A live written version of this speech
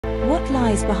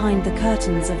lies behind the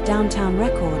curtains of Downtown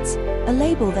Records, a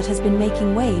label that has been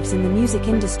making waves in the music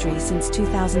industry since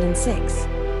 2006.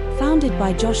 Founded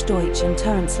by Josh Deutsch and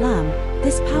Terrence Lamb,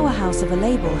 this powerhouse of a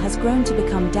label has grown to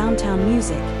become Downtown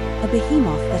Music, a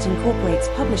behemoth that incorporates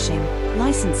publishing,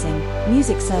 licensing,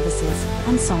 music services,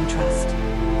 and song trust.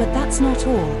 But that's not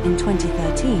all. In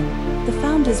 2013, the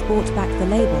founders bought back the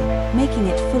label, making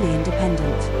it fully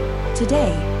independent.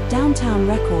 Today, Downtown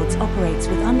Records operates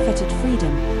with unfettered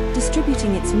freedom,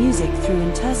 distributing its music through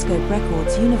Interscope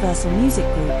Records' Universal Music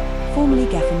Group, formerly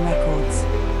Geffen Records.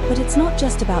 But it's not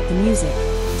just about the music.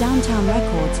 Downtown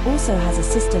Records also has a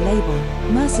sister label,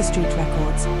 Mercer Street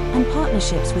Records, and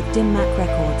partnerships with Dim Mak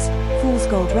Records, Fool's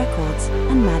Gold Records,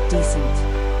 and Mad Decent.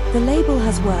 The label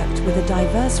has worked with a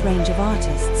diverse range of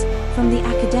artists, from the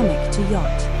academic to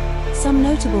yacht. Some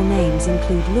notable names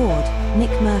include Lorde,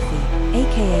 Nick Murphy,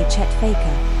 aka Chet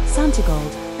Faker,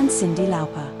 Santigold, and Cyndi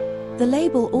Lauper. The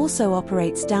label also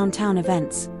operates Downtown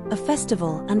Events, a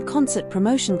festival and concert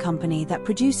promotion company that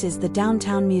produces the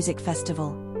Downtown Music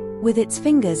Festival. With its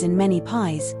fingers in many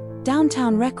pies,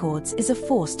 Downtown Records is a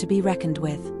force to be reckoned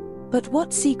with. But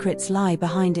what secrets lie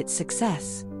behind its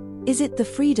success? Is it the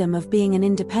freedom of being an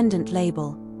independent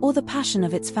label, or the passion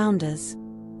of its founders?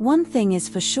 One thing is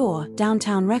for sure,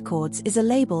 Downtown Records is a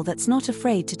label that's not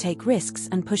afraid to take risks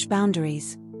and push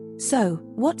boundaries. So,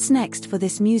 what's next for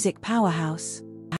this music powerhouse?